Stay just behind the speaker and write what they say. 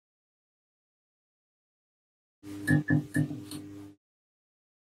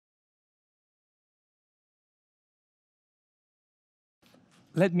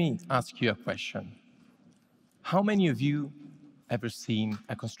Let me ask you a question. How many of you ever seen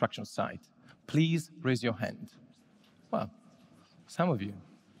a construction site? Please raise your hand. Well, some of you.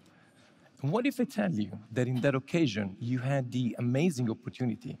 And what if I tell you that in that occasion you had the amazing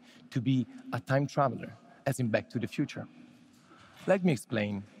opportunity to be a time traveler, as in Back to the Future? Let me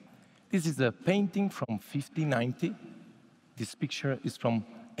explain. This is a painting from 1590. This picture is from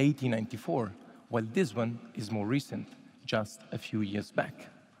 1894, while this one is more recent, just a few years back.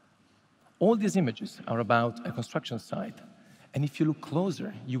 All these images are about a construction site, and if you look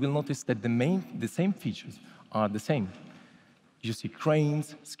closer, you will notice that the same features are the same. You see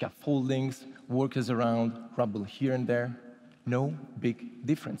cranes, scaffoldings, workers around, rubble here and there. No big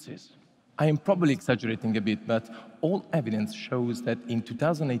differences. I am probably exaggerating a bit, but all evidence shows that in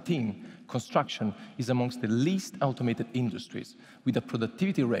 2018, construction is amongst the least automated industries, with a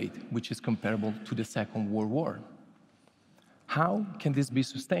productivity rate which is comparable to the Second World War. How can this be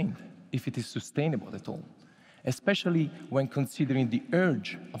sustained, if it is sustainable at all? Especially when considering the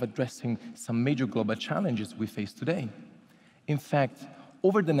urge of addressing some major global challenges we face today. In fact,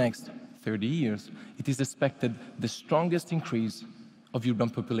 over the next 30 years, it is expected the strongest increase of urban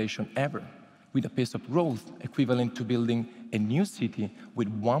population ever, with a pace of growth equivalent to building a new city with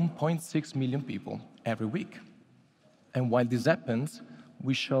 1.6 million people every week. And while this happens,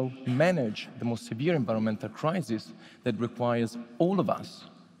 we shall manage the most severe environmental crisis that requires all of us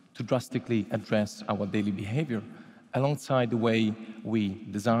to drastically address our daily behavior alongside the way we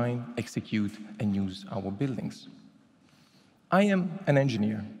design, execute, and use our buildings. I am an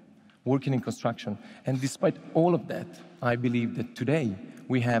engineer working in construction, and despite all of that, I believe that today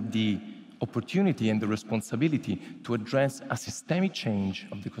we have the opportunity and the responsibility to address a systemic change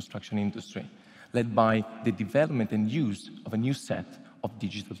of the construction industry, led by the development and use of a new set of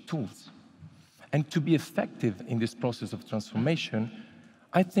digital tools. And to be effective in this process of transformation,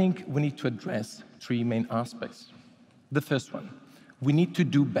 I think we need to address three main aspects. The first one, we need to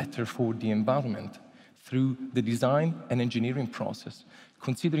do better for the environment through the design and engineering process,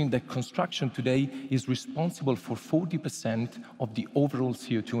 considering that construction today is responsible for 40% of the overall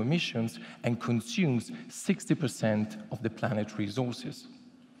CO2 emissions and consumes 60% of the planet's resources.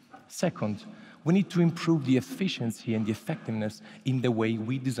 Second, we need to improve the efficiency and the effectiveness in the way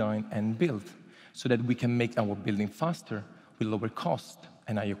we design and build, so that we can make our building faster with lower cost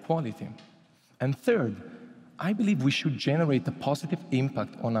and higher quality. And third, I believe we should generate a positive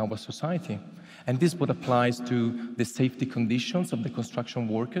impact on our society. And this what applies to the safety conditions of the construction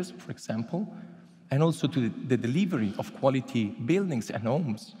workers, for example, and also to the delivery of quality buildings and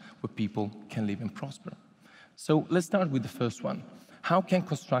homes where people can live and prosper. So let's start with the first one. How can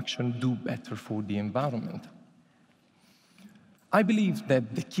construction do better for the environment? I believe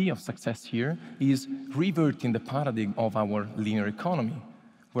that the key of success here is reverting the paradigm of our linear economy,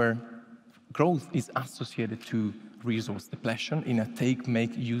 where growth is associated to resource depletion in a take,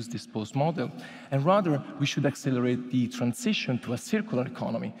 make, use, dispose model. And rather, we should accelerate the transition to a circular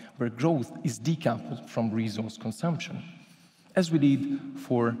economy where growth is decoupled from resource consumption. As we did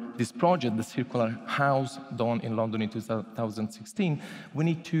for this project, the Circular House done in London in 2016, we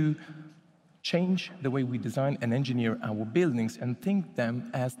need to change the way we design and engineer our buildings and think them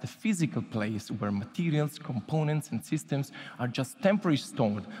as the physical place where materials, components, and systems are just temporarily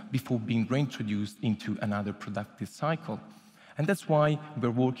stored before being reintroduced into another productive cycle. And that's why we're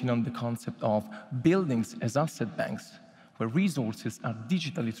working on the concept of buildings as asset banks, where resources are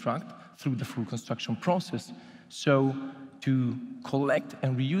digitally tracked through the full construction process, so to collect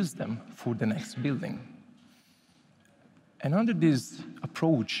and reuse them for the next building. And under this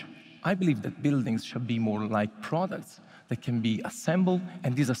approach, I believe that buildings should be more like products that can be assembled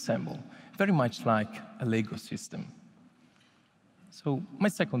and disassembled, very much like a Lego system. So my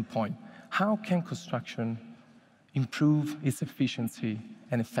second point, how can construction improve its efficiency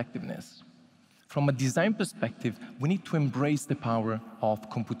and effectiveness? From a design perspective, we need to embrace the power of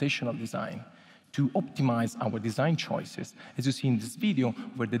computational design to optimize our design choices, as you see in this video,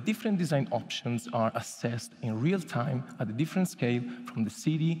 where the different design options are assessed in real time at a different scale, from the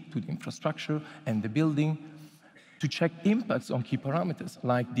city to the infrastructure and the building, to check impacts on key parameters,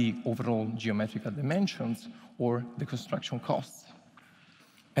 like the overall geometrical dimensions or the construction costs.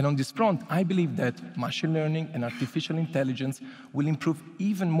 And on this front, I believe that machine learning and artificial intelligence will improve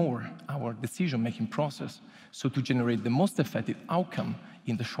even more our decision-making process, so to generate the most effective outcome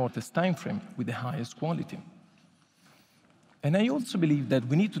in the shortest time frame with the highest quality. And I also believe that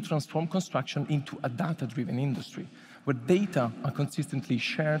we need to transform construction into a data-driven industry, where data are consistently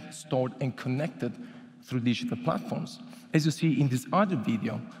shared, stored, and connected through digital platforms, as you see in this other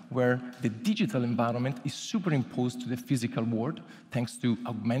video, where the digital environment is superimposed to the physical world thanks to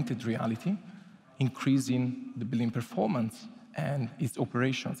augmented reality, increasing the building performance and its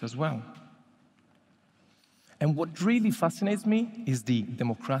operations as well. And what really fascinates me is the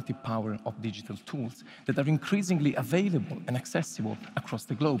democratic power of digital tools that are increasingly available and accessible across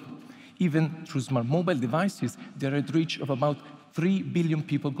the globe. Even through smart mobile devices, they're at reach of about 3 billion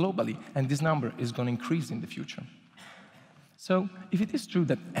people globally, and this number is going to increase in the future. So, if it is true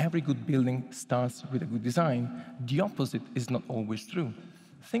that every good building starts with a good design, the opposite is not always true.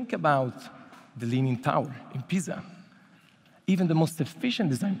 Think about the Leaning Tower in Pisa. Even the most efficient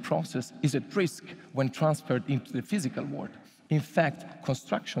design process is at risk when transferred into the physical world. In fact,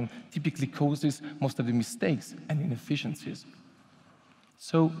 construction typically causes most of the mistakes and inefficiencies.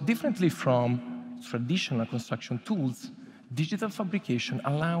 So, differently from traditional construction tools, digital fabrication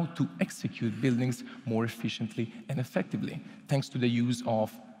allows to execute buildings more efficiently and effectively, thanks to the use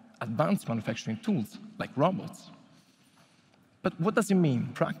of advanced manufacturing tools like robots. But what does it mean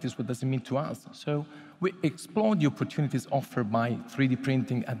in practice? What does it mean to us? So we explore the opportunities offered by 3D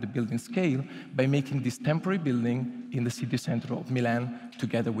printing at the building scale by making this temporary building in the city center of Milan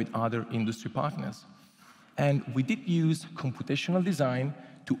together with other industry partners. And we did use computational design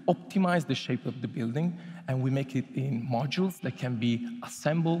to optimize the shape of the building, and we make it in modules that can be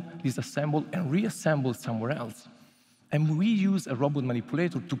assembled, disassembled, and reassembled somewhere else. And we use a robot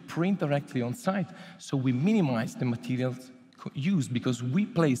manipulator to print directly on site, so we minimize the materials used because we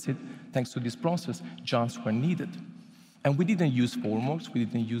place it, thanks to this process, just where needed. And we didn't use formworks, we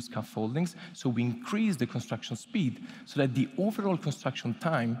didn't use scaffoldings, so we increased the construction speed so that the overall construction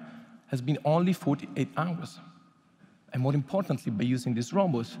time has been only 48 hours. And more importantly, by using these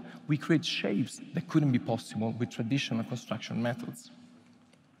robots, we create shapes that couldn't be possible with traditional construction methods.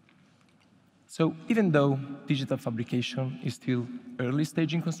 So even though digital fabrication is still early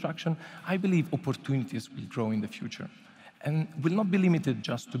stage in construction, I believe opportunities will grow in the future and will not be limited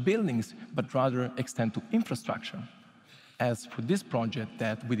just to buildings, but rather extend to infrastructure. As for this project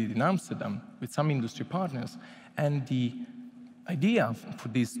that we did in Amsterdam with some industry partners, and the idea for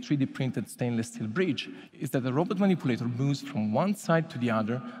this 3D printed stainless steel bridge is that the robot manipulator moves from one side to the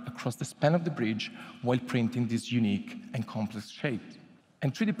other across the span of the bridge while printing this unique and complex shape.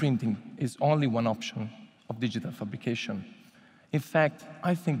 And 3D printing is only one option of digital fabrication. In fact,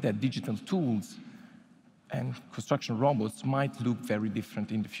 I think that digital tools and construction robots might look very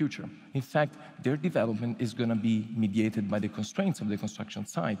different in the future. In fact, their development is going to be mediated by the constraints of the construction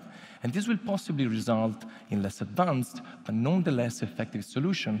site, and this will possibly result in less advanced, but nonetheless effective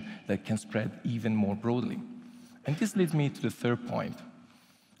solution that can spread even more broadly. And this leads me to the third point.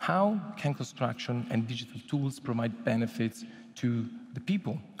 How can construction and digital tools provide benefits to the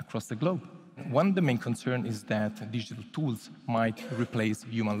people across the globe? One of the main concerns is that digital tools might replace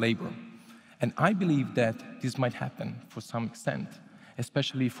human labor. And I believe that this might happen for some extent,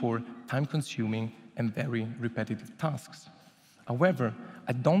 especially for time-consuming and very repetitive tasks. However,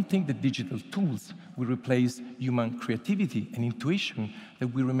 I don't think that digital tools will replace human creativity and intuition that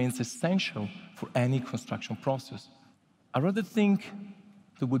will remain essential for any construction process. I rather think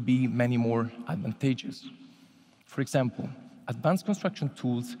there would be many more advantages. For example, advanced construction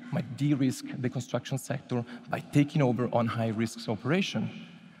tools might de-risk the construction sector by taking over on high-risk operations.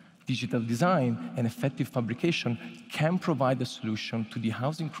 Digital design and effective fabrication can provide a solution to the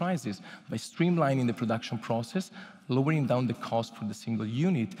housing crisis by streamlining the production process, lowering down the cost for the single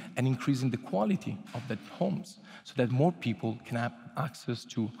unit, and increasing the quality of the homes so that more people can have access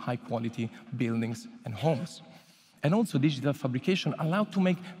to high-quality buildings and homes. And also, digital fabrication allows to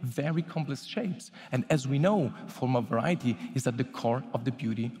make very complex shapes. And as we know, formal variety is at the core of the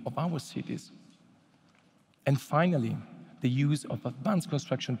beauty of our cities. And finally, the use of advanced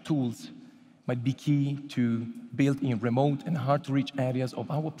construction tools might be key to build in remote and hard-to-reach areas of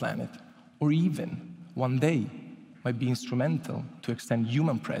our planet, or even, one day, might be instrumental to extend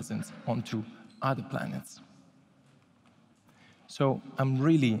human presence onto other planets. So I'm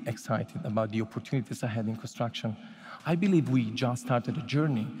really excited about the opportunities ahead in construction. I believe we just started a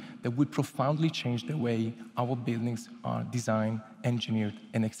journey that would profoundly change the way our buildings are designed, engineered,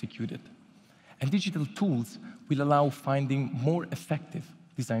 and executed. And digital tools will allow finding more effective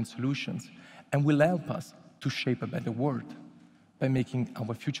design solutions and will help us to shape a better world by making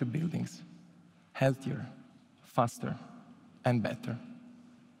our future buildings healthier, faster, and better.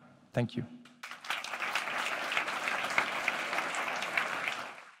 Thank you.